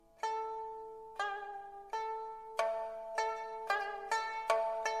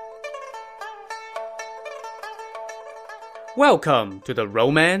Welcome to the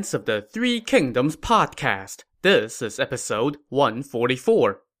Romance of the Three Kingdoms podcast. This is episode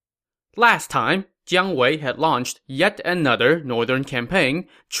 144. Last time, Jiang Wei had launched yet another northern campaign,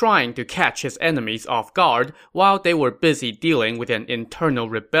 trying to catch his enemies off guard while they were busy dealing with an internal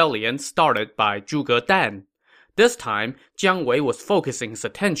rebellion started by Zhuge Dan. This time, Jiang Wei was focusing his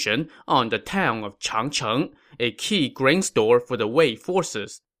attention on the town of Changcheng, a key grain store for the Wei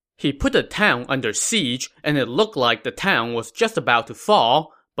forces. He put the town under siege, and it looked like the town was just about to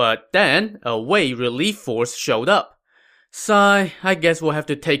fall, but then a Wei relief force showed up. Sigh, I guess we'll have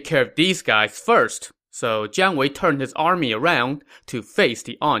to take care of these guys first. So Jiang Wei turned his army around to face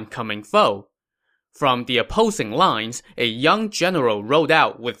the oncoming foe. From the opposing lines, a young general rode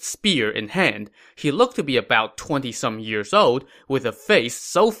out with spear in hand. He looked to be about 20-some years old, with a face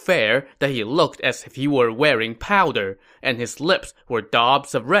so fair that he looked as if he were wearing powder, and his lips were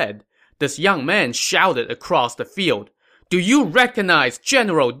daubs of red. This young man shouted across the field, "Do you recognize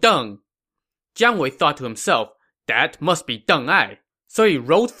General Deng?" Jiang Wei thought to himself, that must be Deng Ai. So he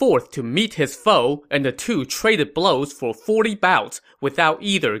rode forth to meet his foe, and the two traded blows for 40 bouts without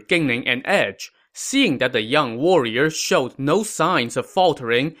either gaining an edge. Seeing that the young warrior showed no signs of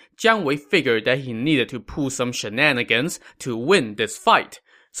faltering, Jiang Wei figured that he needed to pull some shenanigans to win this fight.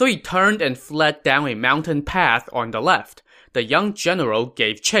 So he turned and fled down a mountain path on the left. The young general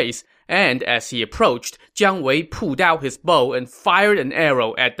gave chase, and as he approached, Jiang Wei pulled out his bow and fired an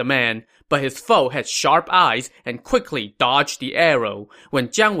arrow at the man. But his foe had sharp eyes and quickly dodged the arrow. When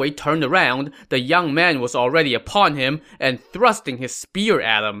Jiang Wei turned around, the young man was already upon him and thrusting his spear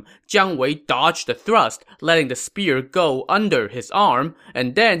at him. Jiang Wei dodged the thrust, letting the spear go under his arm,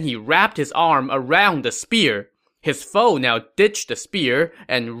 and then he wrapped his arm around the spear. His foe now ditched the spear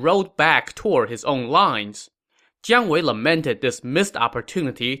and rode back toward his own lines. Jiang Wei lamented this missed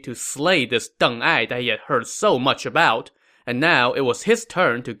opportunity to slay this Deng Ai that he had heard so much about. And now it was his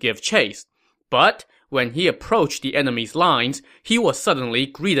turn to give chase. But when he approached the enemy's lines, he was suddenly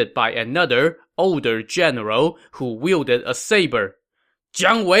greeted by another, older general who wielded a saber.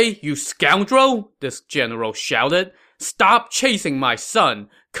 "Jiang Wei, you scoundrel!" this general shouted. "Stop chasing my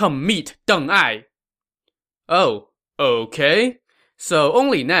son! Come meet Deng Ai!" Oh, okay. So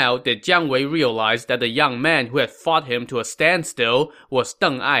only now did Jiang Wei realize that the young man who had fought him to a standstill was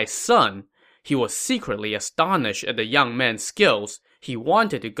Deng Ai's son. He was secretly astonished at the young man's skills. He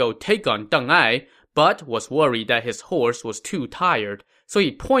wanted to go take on Deng Ai, but was worried that his horse was too tired. So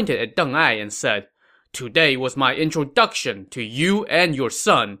he pointed at Deng Ai and said, "Today was my introduction to you and your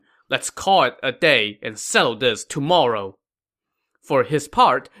son. Let's call it a day and settle this tomorrow." For his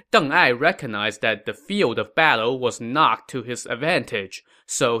part, Deng Ai recognized that the field of battle was not to his advantage.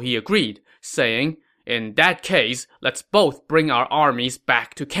 So he agreed, saying, "In that case, let's both bring our armies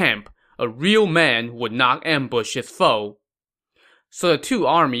back to camp. A real man would not ambush his foe." So the two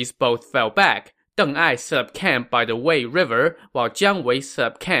armies both fell back. Deng Ai set up camp by the Wei River, while Jiang Wei set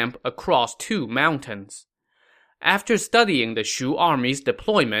up camp across two mountains. After studying the Shu army's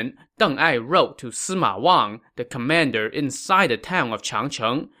deployment, Deng Ai wrote to Sima Wang, the commander inside the town of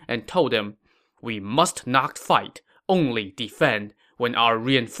Changcheng, and told him, "We must not fight, only defend. When our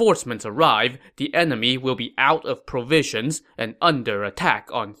reinforcements arrive, the enemy will be out of provisions and under attack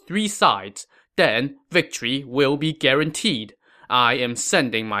on 3 sides. Then, victory will be guaranteed. I am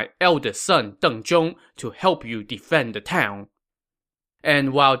sending my eldest son Deng Zhong to help you defend the town."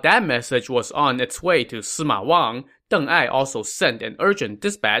 And while that message was on its way to Sima Wang, Deng Ai also sent an urgent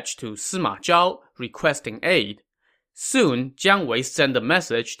dispatch to Sima Zhao requesting aid. Soon, Jiang Wei sent a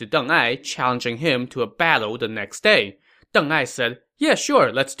message to Deng Ai challenging him to a battle the next day. Deng Ai said, "Yeah,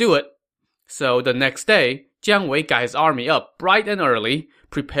 sure, let's do it." So the next day, Jiang Wei got his army up bright and early,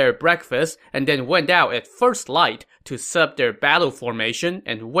 prepared breakfast, and then went out at first light to set up their battle formation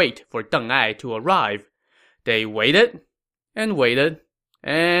and wait for Deng Ai to arrive. They waited, and waited,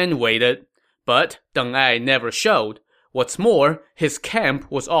 and waited, but Deng Ai never showed. What's more, his camp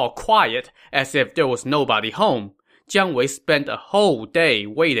was all quiet, as if there was nobody home. Jiang Wei spent a whole day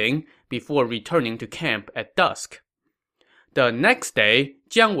waiting before returning to camp at dusk. The next day,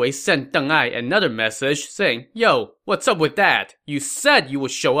 Jiang Wei sent Deng Ai another message saying, "Yo, what's up with that? You said you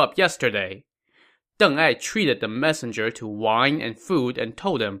would show up yesterday." Deng Ai treated the messenger to wine and food and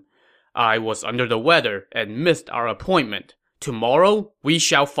told him, "I was under the weather and missed our appointment. Tomorrow, we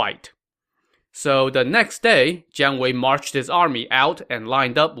shall fight." So the next day, Jiang Wei marched his army out and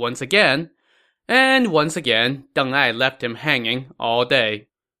lined up once again. And once again, Deng Ai left him hanging all day.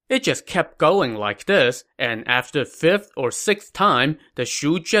 It just kept going like this, and after the 5th or 6th time, the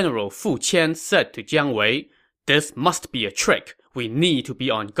Shu general Fu Qian said to Jiang Wei, "This must be a trick. We need to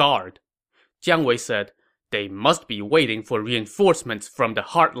be on guard." Jiang Wei said, They must be waiting for reinforcements from the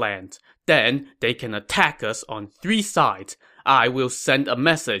heartlands. Then they can attack us on 3 sides. I will send a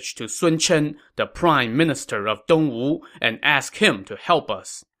message to Sun Chen, the prime minister of Dongwu, and ask him to help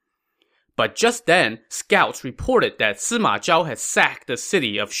us. But just then, scouts reported that Sima Zhao had sacked the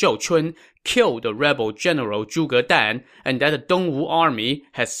city of Shouchun, killed the rebel general Zhuge Dan, and that the Dongwu army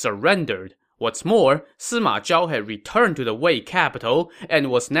had surrendered. What's more, Sima Zhao had returned to the Wei capital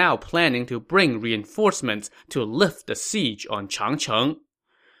and was now planning to bring reinforcements to lift the siege on Changcheng.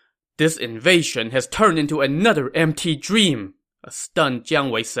 This invasion has turned into another empty dream, a stunned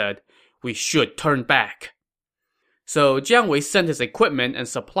Jiang Wei said. We should turn back. So Jiang Wei sent his equipment and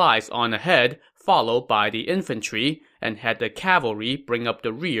supplies on ahead, followed by the infantry, and had the cavalry bring up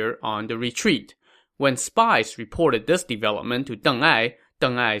the rear on the retreat. When spies reported this development to Deng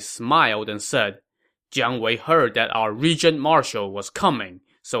Ai smiled and said, Jiang Wei heard that our regent marshal was coming,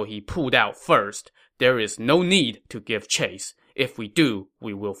 so he pulled out first. There is no need to give chase. If we do,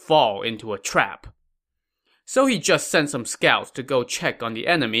 we will fall into a trap. So he just sent some scouts to go check on the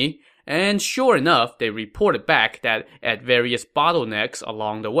enemy, and sure enough, they reported back that at various bottlenecks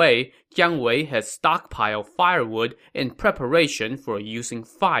along the way, Jiang Wei had stockpiled firewood in preparation for using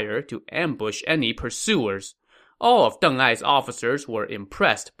fire to ambush any pursuers. All of Deng Ai's officers were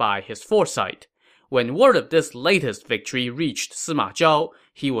impressed by his foresight. When word of this latest victory reached Sima Zhao,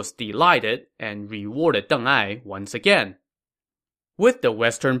 he was delighted and rewarded Deng Ai once again. With the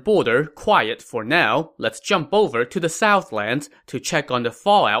western border quiet for now, let's jump over to the Southlands to check on the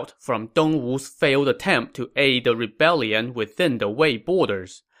fallout from Dongwu's failed attempt to aid the rebellion within the Wei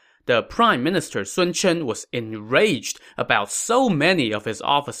borders. The Prime Minister Sun Chen was enraged about so many of his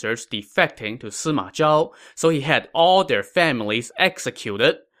officers defecting to Sima Zhao, so he had all their families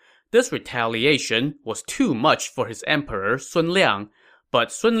executed. This retaliation was too much for his emperor Sun Liang,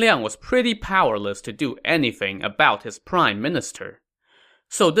 but Sun Liang was pretty powerless to do anything about his prime minister.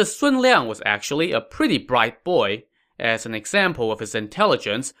 So this Sun Liang was actually a pretty bright boy. As an example of his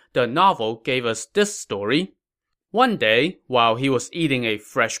intelligence, the novel gave us this story. One day, while he was eating a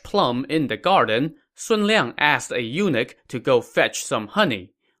fresh plum in the garden, Sun Liang asked a eunuch to go fetch some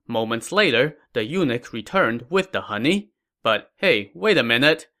honey. Moments later, the eunuch returned with the honey. But hey, wait a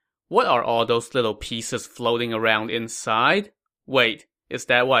minute. What are all those little pieces floating around inside? Wait, is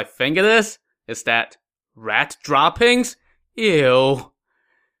that what I think it is? Is that rat droppings? Ew.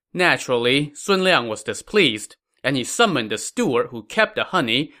 Naturally, Sun Liang was displeased, and he summoned the steward who kept the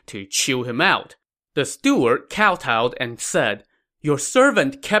honey to chew him out. The steward kowtowed and said, Your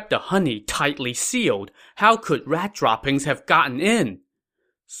servant kept the honey tightly sealed. How could rat droppings have gotten in?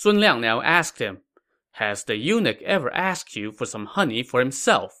 Sun Liang now asked him, Has the eunuch ever asked you for some honey for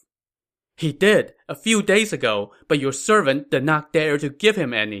himself? He did, a few days ago, but your servant did not dare to give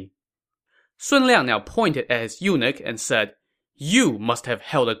him any. Sun Liang now pointed at his eunuch and said, You must have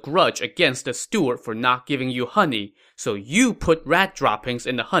held a grudge against the steward for not giving you honey, so you put rat droppings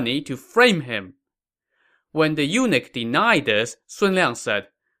in the honey to frame him. When the eunuch denied this, Sun Liang said,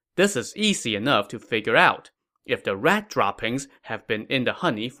 This is easy enough to figure out. If the rat droppings have been in the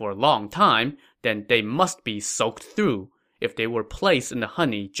honey for a long time, then they must be soaked through. If they were placed in the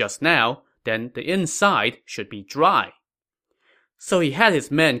honey just now, then the inside should be dry. So he had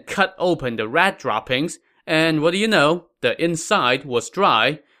his men cut open the rat droppings, and what do you know? The inside was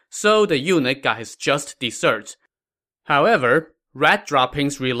dry, so the eunuch got his just desserts. However, rat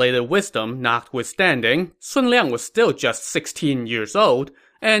droppings-related wisdom notwithstanding, Sun Liang was still just 16 years old,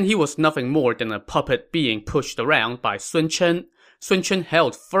 and he was nothing more than a puppet being pushed around by Sun Chen. Sun Chen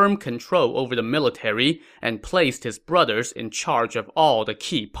held firm control over the military and placed his brothers in charge of all the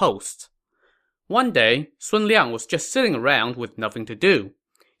key posts. One day, Sun Liang was just sitting around with nothing to do.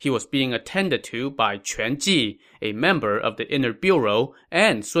 He was being attended to by Quan Ji, a member of the inner bureau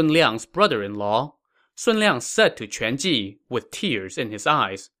and Sun Liang's brother-in-law. Sun Liang said to Quan Ji, with tears in his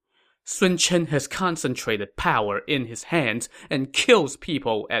eyes, Sun Chen has concentrated power in his hands and kills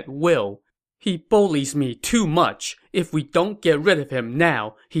people at will. He bullies me too much. If we don't get rid of him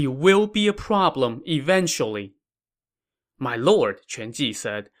now, he will be a problem eventually. My lord, Quan Ji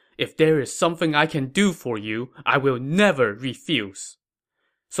said, if there is something I can do for you, I will never refuse.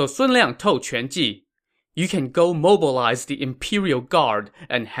 So Sun Liang told Quan Ji, You can go mobilize the Imperial Guard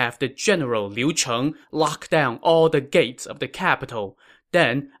and have the General Liu Cheng lock down all the gates of the capital.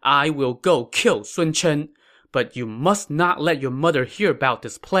 Then I will go kill Sun Chen. But you must not let your mother hear about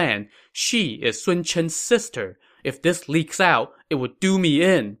this plan. She is Sun Chen's sister. If this leaks out, it would do me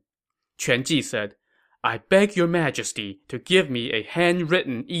in. Quan Ji said, I beg your majesty to give me a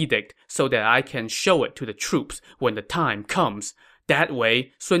handwritten edict so that I can show it to the troops when the time comes. That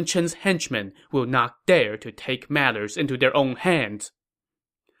way, Sun Chen's henchmen will not dare to take matters into their own hands.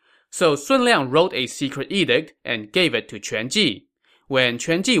 So Sun Liang wrote a secret edict and gave it to Quan Ji. When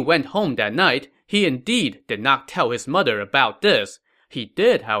Quan Ji went home that night, he indeed did not tell his mother about this. He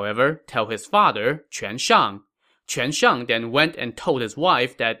did, however, tell his father, Quan Shang. Quan Shang then went and told his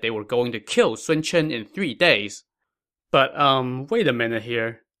wife that they were going to kill Sun Chen in 3 days. But, wait a minute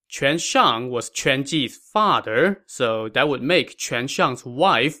here. Quan Shang was Quan Ji's father, so that would make Quan Shang's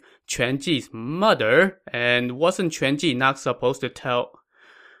wife Quan Ji's mother, and wasn't Quan Ji not supposed to tell...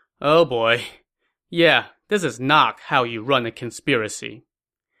 Oh boy. Yeah, this is not how you run a conspiracy.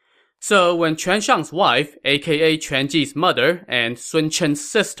 So when Quan Shang's wife, aka Quan Ji's mother, and Sun Chen's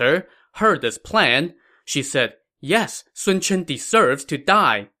sister, heard this plan, she said, yes, Sun Chen deserves to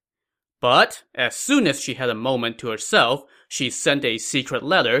die. But as soon as she had a moment to herself, she sent a secret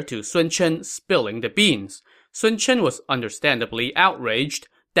letter to Sun Chen spilling the beans. Sun Chen was understandably outraged.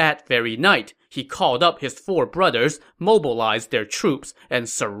 That very night, he called up his 4 brothers, mobilized their troops, and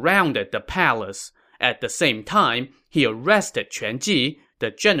surrounded the palace. At the same time, he arrested Quan Ji,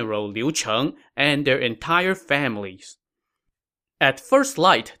 the general Liu Cheng, and their entire families. At first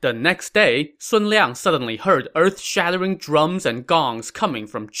light the next day, Sun Liang suddenly heard earth-shattering drums and gongs coming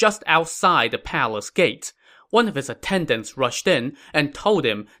from just outside the palace gates. One of his attendants rushed in and told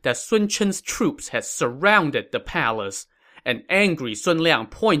him that Sun Chen's troops had surrounded the palace. An angry Sun Liang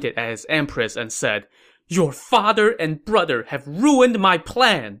pointed at his empress and said, "Your father and brother have ruined my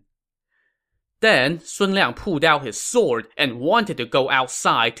plan." Then Sun Liang pulled out his sword and wanted to go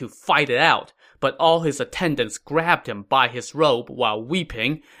outside to fight it out, but all his attendants grabbed him by his robe while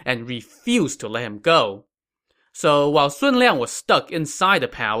weeping and refused to let him go. So while Sun Liang was stuck inside the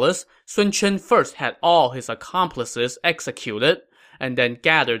palace, Sun Chen first had all his accomplices executed, and then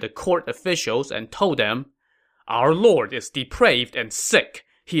gathered the court officials and told them, "Our lord is depraved and sick.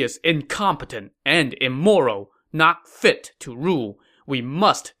 He is incompetent and immoral, not fit to rule. We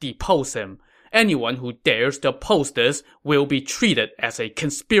must depose him. Anyone who dares to oppose this will be treated as a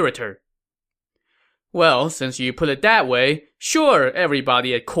conspirator." Well, since you put it that way, sure,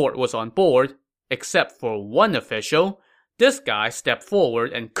 everybody at court was on board, except for one official. This guy stepped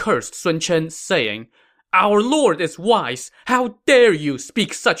forward and cursed Sun Chen, saying, "Our lord is wise. How dare you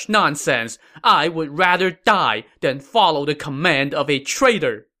speak such nonsense? I would rather die than follow the command of a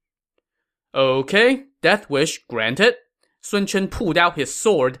traitor." Okay, death wish granted. Sun Chen pulled out his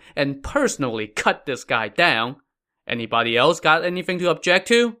sword and personally cut this guy down. Anybody else got anything to object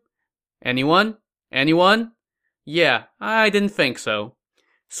to? Anyone? Yeah, I didn't think so.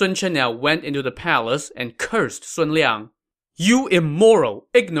 Sun Chen now went into the palace and cursed Sun Liang. "You immoral,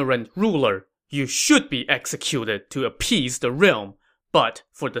 ignorant ruler! You should be executed to appease the realm. But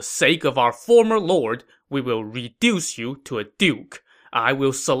for the sake of our former lord, we will reduce you to a duke. I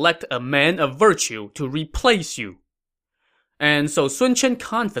will select a man of virtue to replace you." And so Sun Chen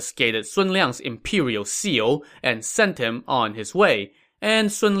confiscated Sun Liang's imperial seal and sent him on his way,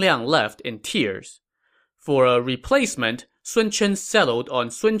 and Sun Liang left in tears. For a replacement, Sun Chen settled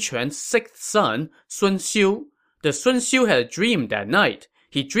on Sun Quan's 6th son, Sun Xiu. The Sun Xiu had a dream that night.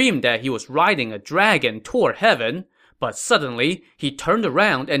 He dreamed that he was riding a dragon toward heaven, but suddenly he turned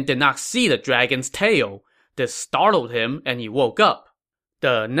around and did not see the dragon's tail. This startled him and he woke up.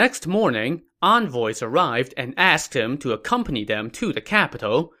 The next morning, envoys arrived and asked him to accompany them to the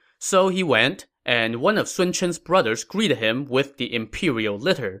capital. So he went, and one of Sun Chen's brothers greeted him with the imperial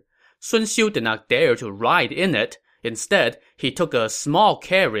litter. Sun Xiu did not dare to ride in it. Instead, he took a small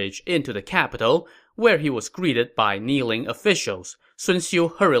carriage into the capital, where he was greeted by kneeling officials. Sun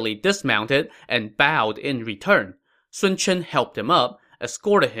Xiu hurriedly dismounted and bowed in return. Sun Chen helped him up,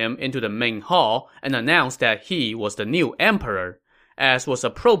 escorted him into the main hall, and announced that he was the new emperor. As was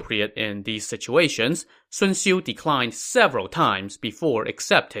appropriate in these situations, Sun Xiu declined several times before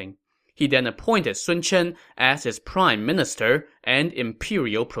accepting. He then appointed Sun Chen as his prime minister and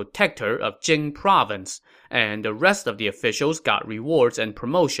imperial protector of Jing province, and the rest of the officials got rewards and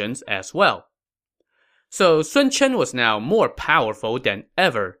promotions as well. So Sun Chen was now more powerful than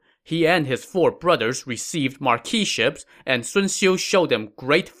ever. He and his 4 brothers received marquiships, and Sun Xiu showed them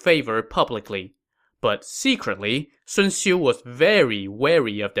great favor publicly. But secretly, Sun Xiu was very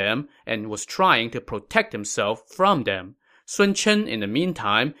wary of them and was trying to protect himself from them. Sun Chen, in the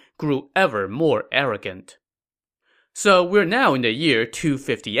meantime, grew ever more arrogant. So we're now in the year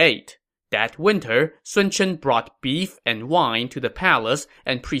 258. That winter, Sun Chen brought beef and wine to the palace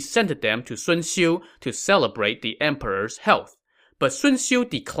and presented them to Sun Xiu to celebrate the emperor's health. But Sun Xiu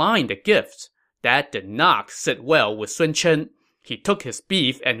declined the gifts. That did not sit well with Sun Chen. He took his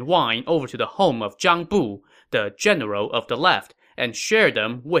beef and wine over to the home of Zhang Bu, the general of the left, and shared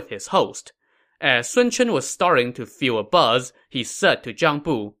them with his host. As Sun Chen was starting to feel a buzz, he said to Zhang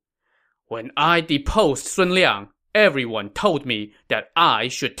Bu, "When I deposed Sun Liang, everyone told me that I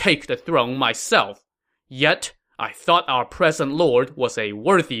should take the throne myself. Yet, I thought our present lord was a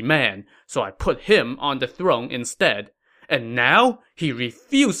worthy man, so I put him on the throne instead. And now, he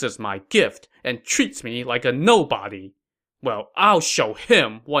refuses my gift and treats me like a nobody. Well, I'll show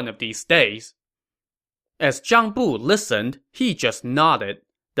him one of these days." As Zhang Bu listened, he just nodded.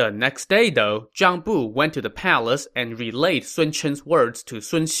 The next day, though, Zhang Bu went to the palace and relayed Sun Chen's words to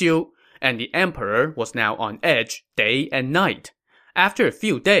Sun Xiu, and the emperor was now on edge day and night. After a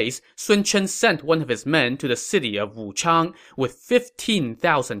few days, Sun Chen sent one of his men to the city of Wuchang with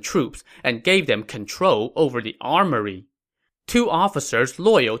 15,000 troops and gave them control over the armory. 2 officers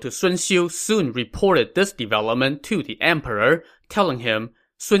loyal to Sun Xiu soon reported this development to the emperor, telling him,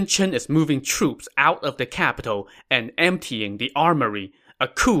 "Sun Chen is moving troops out of the capital and emptying the armory. A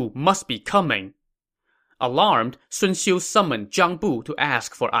coup must be coming." Alarmed, Sun Xiu summoned Zhang Bu to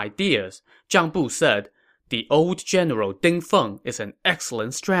ask for ideas. Zhang Bu said, "The old general Ding Feng is an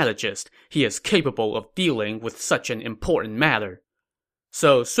excellent strategist. He is capable of dealing with such an important matter."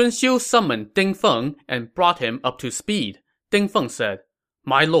 So Sun Xiu summoned Ding Feng and brought him up to speed. Ding Feng said,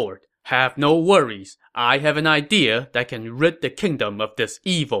 "My lord, have no worries. I have an idea that can rid the kingdom of this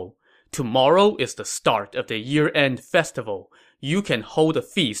evil. Tomorrow is the start of the year-end festival. You can hold a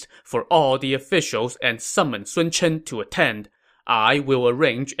feast for all the officials and summon Sun Chen to attend. I will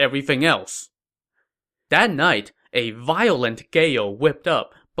arrange everything else." That night, a violent gale whipped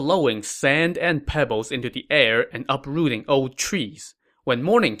up, blowing sand and pebbles into the air and uprooting old trees. When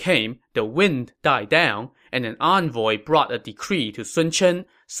morning came, the wind died down, and an envoy brought a decree to Sun Chen,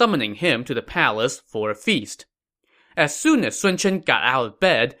 summoning him to the palace for a feast. As soon as Sun Chen got out of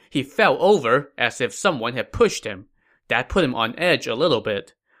bed, he fell over as if someone had pushed him. That put him on edge a little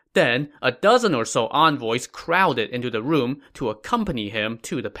bit. Then, a dozen or so envoys crowded into the room to accompany him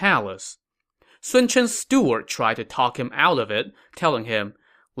to the palace. Sun Chen's steward tried to talk him out of it, telling him,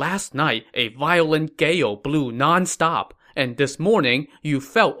 "Last night a violent gale blew non-stop, and this morning you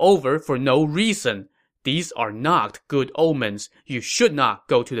fell over for no reason. These are not good omens. You should not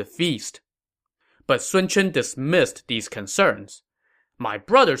go to the feast." But Sun Chen dismissed these concerns. "My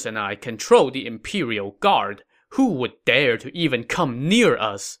brothers and I control the Imperial Guard. Who would dare to even come near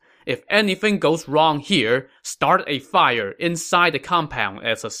us? If anything goes wrong here, start a fire inside the compound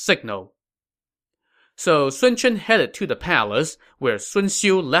as a signal." So Sun Chen headed to the palace, where Sun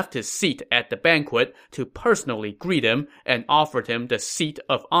Xiu left his seat at the banquet to personally greet him and offered him the seat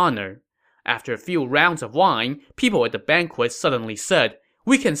of honor. After a few rounds of wine, people at the banquet suddenly said,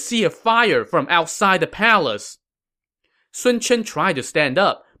 "We can see a fire from outside the palace." Sun Chen tried to stand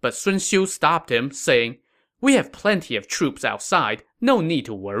up, but Sun Xiu stopped him, saying, "We have plenty of troops outside, no need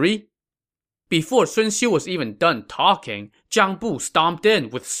to worry." Before Sun Xiu was even done talking, Zhang Bu stomped in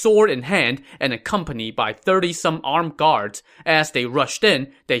with sword in hand and accompanied by 30-some armed guards. As they rushed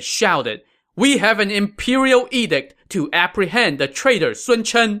in, they shouted, "We have an imperial edict to apprehend the traitor Sun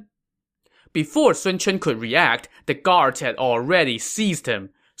Chen!" Before Sun Chen could react, the guards had already seized him.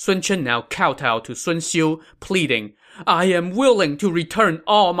 Sun Chen now kowtowed to Sun Xiu, pleading, "I am willing to return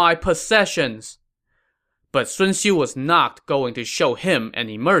all my possessions." But Sun Xiu was not going to show him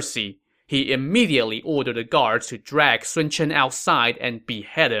any mercy. He immediately ordered the guards to drag Sun Chen outside and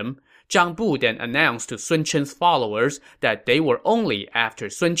behead him. Zhang Bu then announced to Sun Chen's followers that they were only after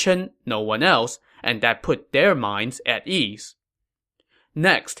Sun Chen, no one else, and that put their minds at ease.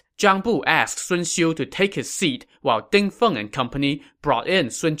 Next, Zhang Bu asked Sun Xiu to take his seat while Ding Feng and company brought in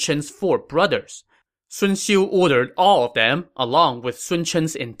Sun Chen's 4 brothers. Sun Xiu ordered all of them, along with Sun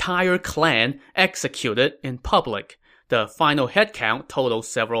Chen's entire clan, executed in public. The final headcount totaled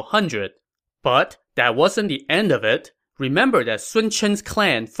several hundred. But that wasn't the end of it. Remember that Sun Chen's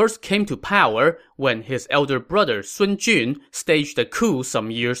clan first came to power when his elder brother Sun Jun staged a coup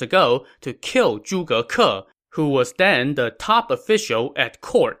some years ago to kill Zhuge Ke, who was then the top official at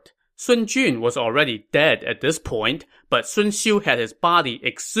court. Sun Jun was already dead at this point, but Sun Xiu had his body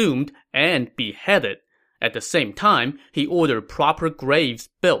exhumed and beheaded. At the same time, he ordered proper graves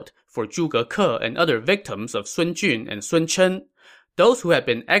built for Zhuge Ke and other victims of Sun Jun and Sun Chen. Those who had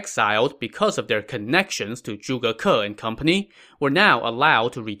been exiled because of their connections to Zhuge Ke and company were now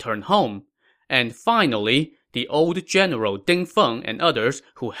allowed to return home. And finally, the old general Ding Feng and others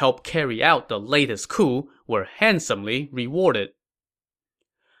who helped carry out the latest coup were handsomely rewarded.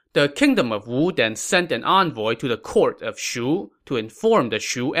 The kingdom of Wu then sent an envoy to the court of Shu to inform the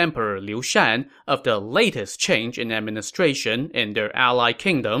Shu emperor Liu Shan of the latest change in administration in their ally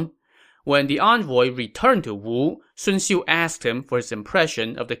kingdom. When the envoy returned to Wu, Sun Xiu asked him for his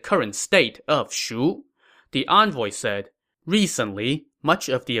impression of the current state of Shu. The envoy said, "Recently, much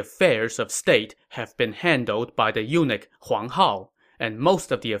of the affairs of state have been handled by the eunuch Huang Hao, and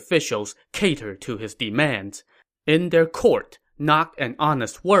most of the officials cater to his demands. In their court, not an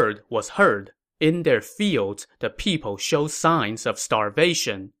honest word was heard. In their fields, the people show signs of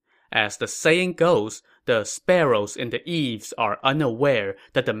starvation. As the saying goes, the sparrows in the eaves are unaware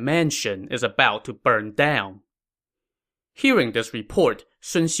that the mansion is about to burn down." Hearing this report,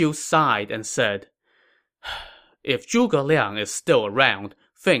 Sun Xiu sighed and said, "If Zhuge Liang is still around,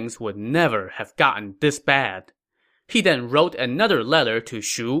 things would never have gotten this bad." He then wrote another letter to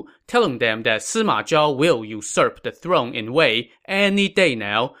Shu, telling them that Sima Zhao will usurp the throne in Wei any day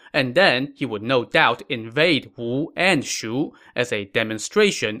now, and then he would no doubt invade Wu and Shu as a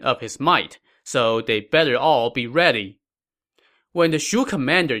demonstration of his might, so they better all be ready. When the Shu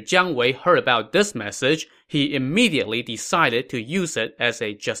commander Jiang Wei heard about this message, he immediately decided to use it as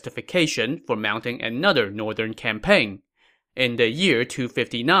a justification for mounting another northern campaign. In the year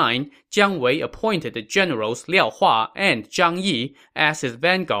 259, Jiang Wei appointed the generals Liao Hua and Zhang Yi as his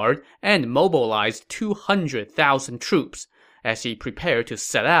vanguard and mobilized 200,000 troops. As he prepared to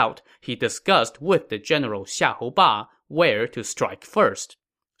set out, he discussed with the general Xiahou Ba where to strike first.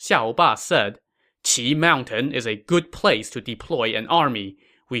 Xiahou Ba said, "Qi Mountain is a good place to deploy an army.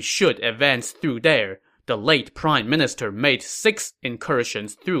 We should advance through there. The late prime minister made 6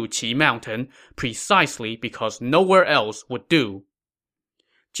 incursions through Qi Mountain precisely because nowhere else would do."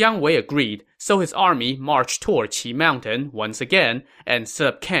 Jiang Wei agreed, so his army marched toward Qi Mountain once again and set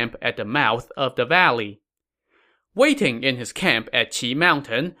up camp at the mouth of the valley. Waiting in his camp at Qi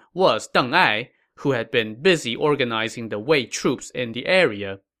Mountain was Deng Ai, who had been busy organizing the Wei troops in the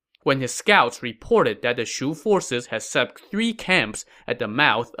area. When his scouts reported that the Shu forces had set up 3 camps at the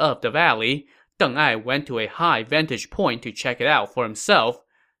mouth of the valley, Deng Ai went to a high vantage point to check it out for himself.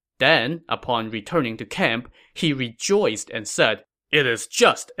 Then, upon returning to camp, he rejoiced and said, "It is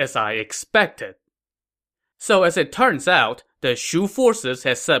just as I expected." So as it turns out, the Shu forces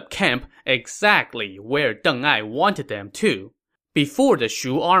had set up camp exactly where Deng Ai wanted them to. Before the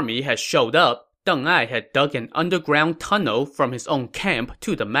Shu army had showed up, Deng Ai had dug an underground tunnel from his own camp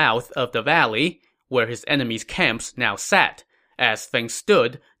to the mouth of the valley, where his enemy's camps now sat. As things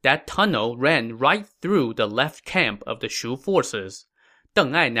stood, that tunnel ran right through the left camp of the Shu forces.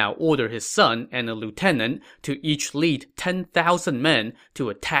 Deng Ai now ordered his son and a lieutenant to each lead 10,000 men to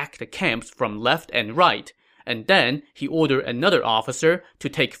attack the camps from left and right, and then he ordered another officer to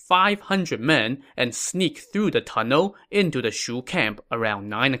take 500 men and sneak through the tunnel into the Shu camp around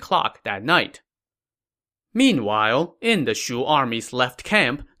 9 o'clock that night. Meanwhile, in the Shu army's left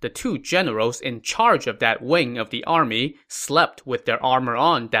camp, the 2 generals in charge of that wing of the army slept with their armor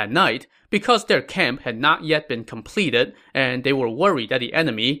on that night because their camp had not yet been completed and they were worried that the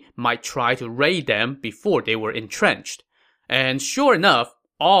enemy might try to raid them before they were entrenched. And sure enough,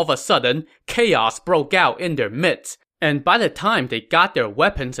 all of a sudden, chaos broke out in their midst, and by the time they got their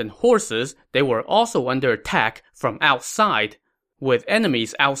weapons and horses, they were also under attack from outside. With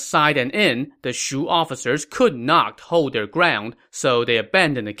enemies outside and in, the Shu officers could not hold their ground, so they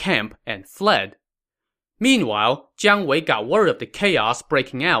abandoned the camp and fled. Meanwhile, Jiang Wei got word of the chaos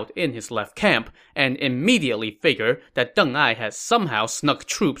breaking out in his left camp and immediately figured that Deng Ai had somehow snuck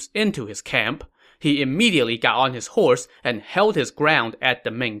troops into his camp. He immediately got on his horse and held his ground at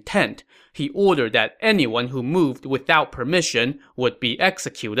the main tent. He ordered that anyone who moved without permission would be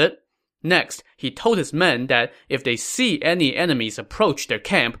executed. Next, he told his men that if they see any enemies approach their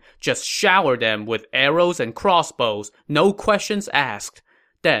camp, just shower them with arrows and crossbows, no questions asked.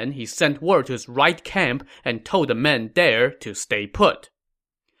 Then he sent word to his right camp and told the men there to stay put.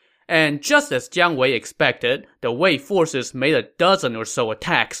 And just as Jiang Wei expected, the Wei forces made a dozen or so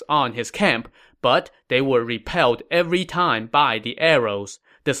attacks on his camp, but they were repelled every time by the arrows.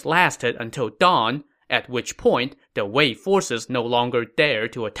 This lasted until dawn, at which point the Wei forces no longer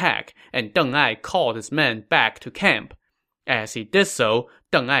dared to attack, and Deng Ai called his men back to camp. As he did so,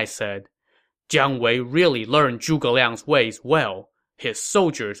 Deng Ai said, "Jiang Wei really learned Zhuge Liang's ways well. His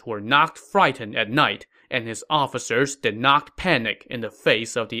soldiers were not frightened at night, and his officers did not panic in the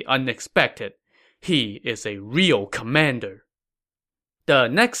face of the unexpected. He is a real commander." The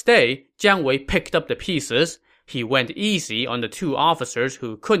next day, Jiang Wei picked up the pieces. He went easy on the 2 officers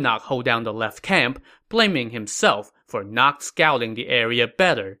who could not hold down the left camp, blaming himself for not scouting the area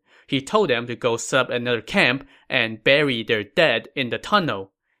better. He told them to go set up another camp and bury their dead in the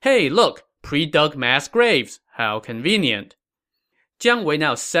tunnel. Hey, look, pre-dug mass graves. How convenient. Jiang Wei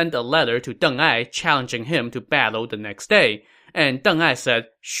now sent a letter to Deng Ai challenging him to battle the next day, and Deng Ai said,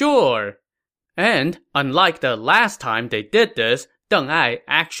 "Sure." And unlike the last time they did this, Deng Ai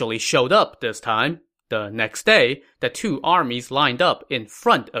actually showed up this time. The next day, the two armies lined up in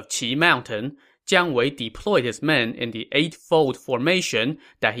front of Qi Mountain. Jiang Wei deployed his men in the eightfold formation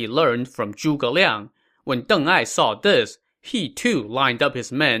that he learned from Zhuge Liang. When Deng Ai saw this, he too lined up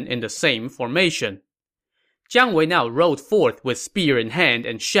his men in the same formation. Jiang Wei now rode forth with spear in hand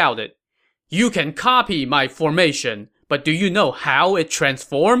and shouted, "You can copy my formation, but do you know how it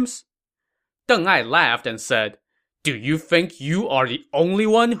transforms?" Deng Ai laughed and said, "Do you think you are the only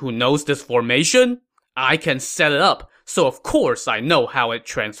one who knows this formation? I can set it up, so of course I know how it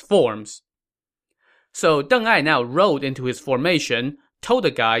transforms." So Deng Ai now rode into his formation, told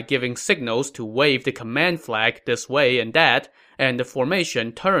the guy giving signals to wave the command flag this way and that, and the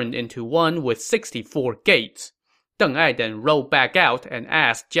formation turned into one with 64 gates. Deng Ai then rode back out and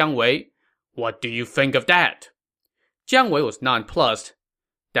asked Jiang Wei, "What do you think of that?" Jiang Wei was nonplussed.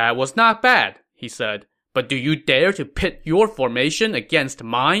 "That was not bad," he said, "but do you dare to pit your formation against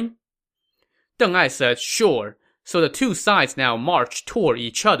mine?" Deng Ai said, "Sure." So the two sides now marched toward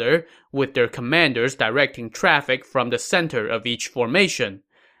each other, with their commanders directing traffic from the center of each formation.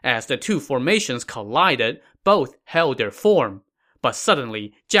 As the two formations collided, both held their form. But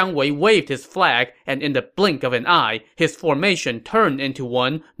suddenly, Jiang Wei waved his flag, and in the blink of an eye, his formation turned into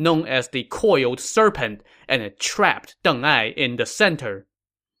one known as the Coiled Serpent, and it trapped Deng Ai in the center.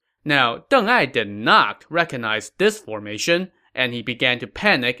 Now, Deng Ai did not recognize this formation, and he began to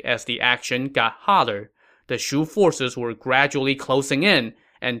panic as the action got hotter. The Shu forces were gradually closing in,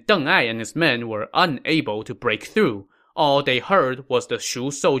 and Deng Ai and his men were unable to break through. All they heard was the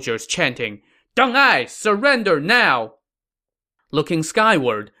Shu soldiers chanting, "Deng Ai, surrender now!" Looking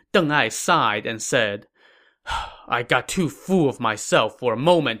skyward, Deng Ai sighed and said, "I got too full of myself for a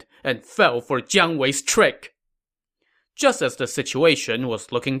moment and fell for Jiang Wei's trick." Just as the situation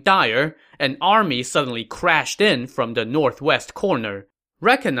was looking dire, an army suddenly crashed in from the northwest corner.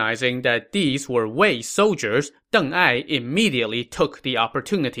 Recognizing that these were Wei soldiers, Deng Ai immediately took the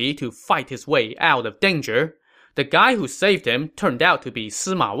opportunity to fight his way out of danger. The guy who saved him turned out to be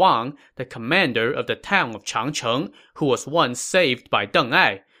Sima Wang, the commander of the town of Changcheng, who was once saved by Deng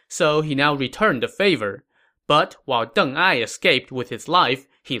Ai, so he now returned the favor. But while Deng Ai escaped with his life,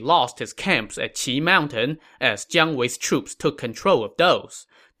 he lost his camps at Qi Mountain as Jiang Wei's troops took control of those.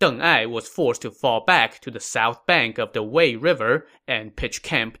 Deng Ai was forced to fall back to the south bank of the Wei River and pitch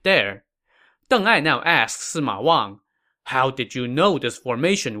camp there. Deng Ai now asked Sima Wang, "How did you know this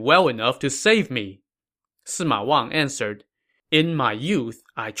formation well enough to save me?" Sima Wang answered, "In my youth,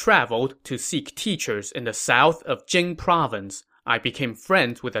 I traveled to seek teachers in the south of Jing province. I became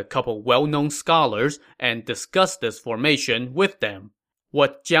friends with a couple well-known scholars and discussed this formation with them.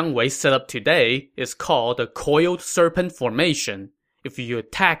 What Jiang Wei set up today is called the Coiled Serpent Formation. If you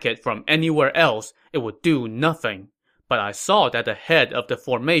attack it from anywhere else, it would do nothing. But I saw that the head of the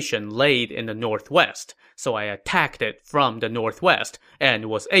formation laid in the northwest, so I attacked it from the northwest and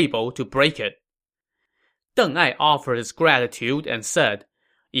was able to break it." Deng Ai offered his gratitude and said,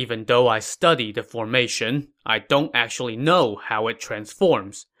 "Even though I study the formation, I don't actually know how it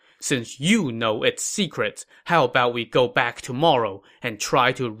transforms. Since you know its secrets, how about we go back tomorrow and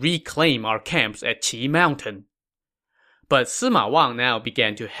try to reclaim our camps at Qi Mountain?" But Sima Wang now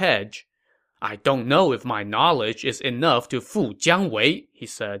began to hedge. "I don't know if my knowledge is enough to fool Jiang Wei," he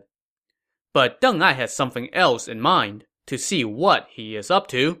said. But Deng Ai had something else in mind. To see what he is up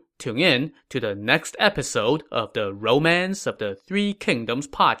to, tune in to the next episode of the Romance of the Three Kingdoms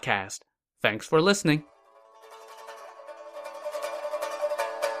podcast. Thanks for listening.